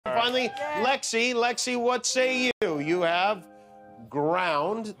finally, Lexi. Lexi, what say you? You have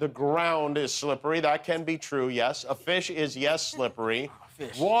ground. The ground is slippery. That can be true, yes. A fish is, yes, slippery.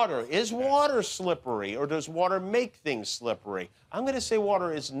 Fish. Water. Is water slippery, or does water make things slippery? I'm going to say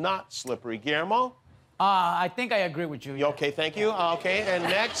water is not slippery. Guillermo? I think I agree with you. Okay, thank you. Okay, and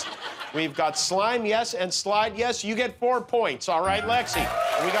next, we've got slime, yes, and slide, yes. You get 4 points, all right, Lexi?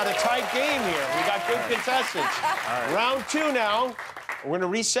 We got a tight game here. We got good contestants. Round 2 now. We're going to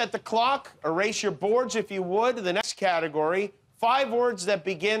reset the clock. Erase your boards, if you would. The next category, 5 words that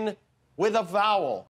begin with a vowel.